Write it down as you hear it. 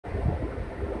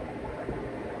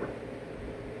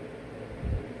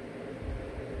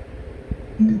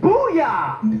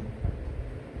Booyah!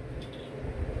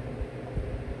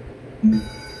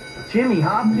 Jimmy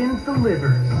Hopkins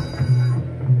delivers.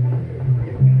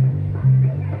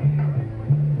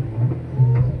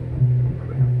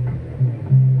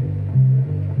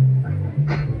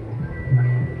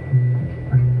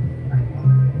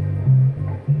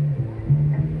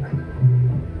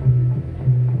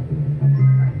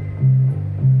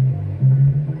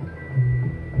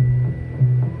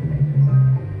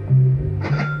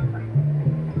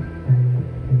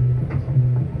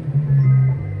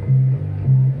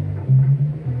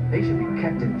 They should be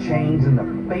kept in chains in the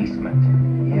basement.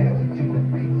 Yeah,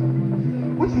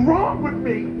 what's wrong with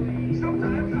me?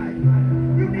 Sometimes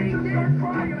you need to start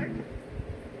crying.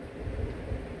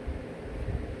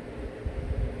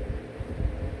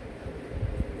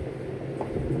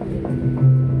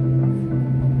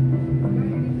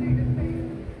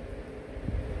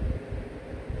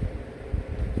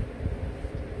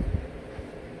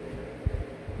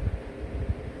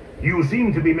 You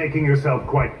seem to be making yourself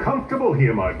quite comfortable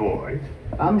here, my boy.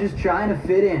 I'm just trying to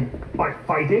fit in. By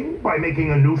fighting? By making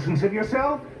a nuisance of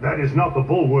yourself? That is not the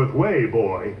Bullworth way,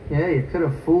 boy. Yeah, you could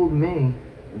have fooled me.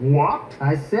 What?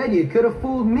 I said you could have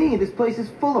fooled me. This place is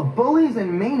full of bullies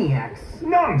and maniacs.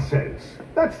 Nonsense!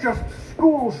 That's just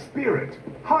school spirit.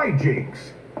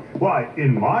 Hijinks. Why,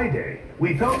 in my day,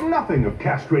 we felt nothing of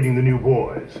castrating the new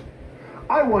boys.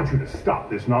 I want you to stop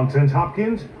this nonsense,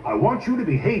 Hopkins. I want you to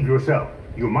behave yourself.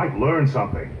 You might learn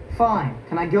something. Fine.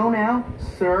 Can I go now,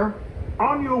 sir?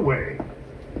 On your way.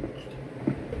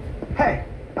 Hey,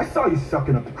 I saw you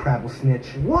sucking up the Crabble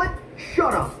snitch. What?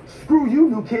 Shut up. Screw you,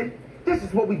 new kid. This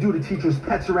is what we do to teachers'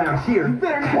 pets around here. You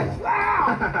better not.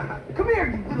 Ah! Come here,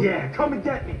 you little... Yeah, come and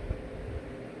get me.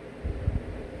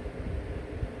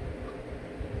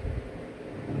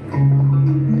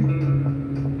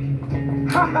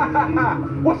 Ha ha ha ha!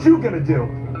 What you gonna do?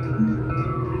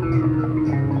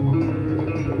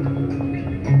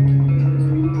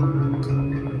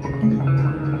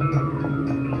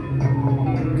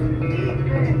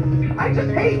 I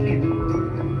just hate you!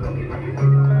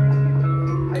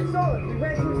 I saw it. You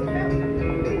ran through the fence.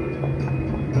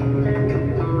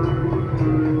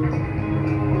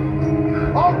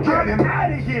 I'll get him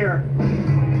out of here!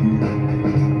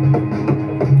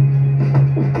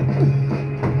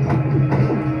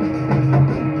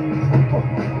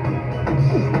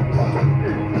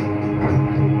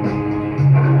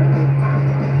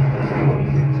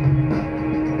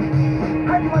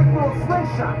 How'd you like a little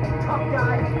slingshot, tough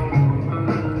guy?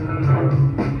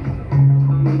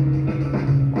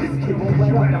 This kid won't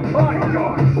let up. Oh, my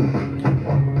God!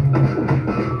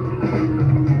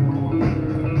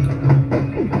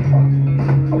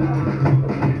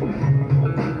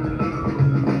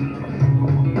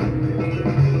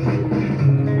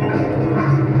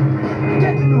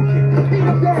 Get the new kid. Beat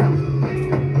him down.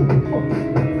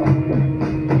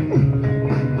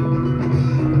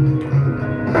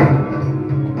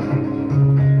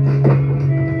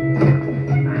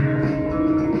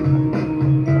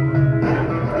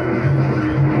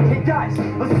 Hey guys,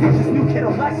 let's teach this new kid a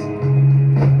lesson.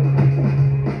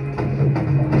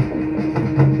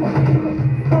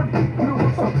 Honey, you don't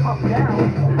look so tough now.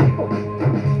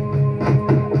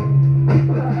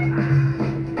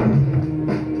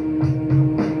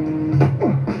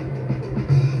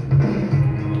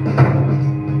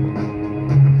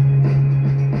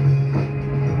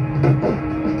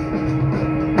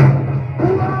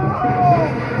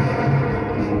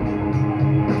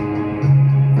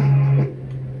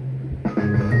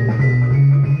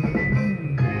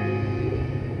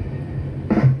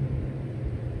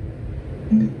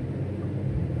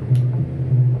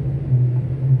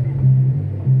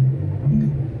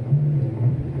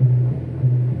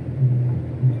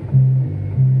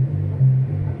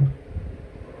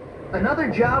 Another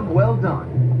job well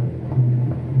done.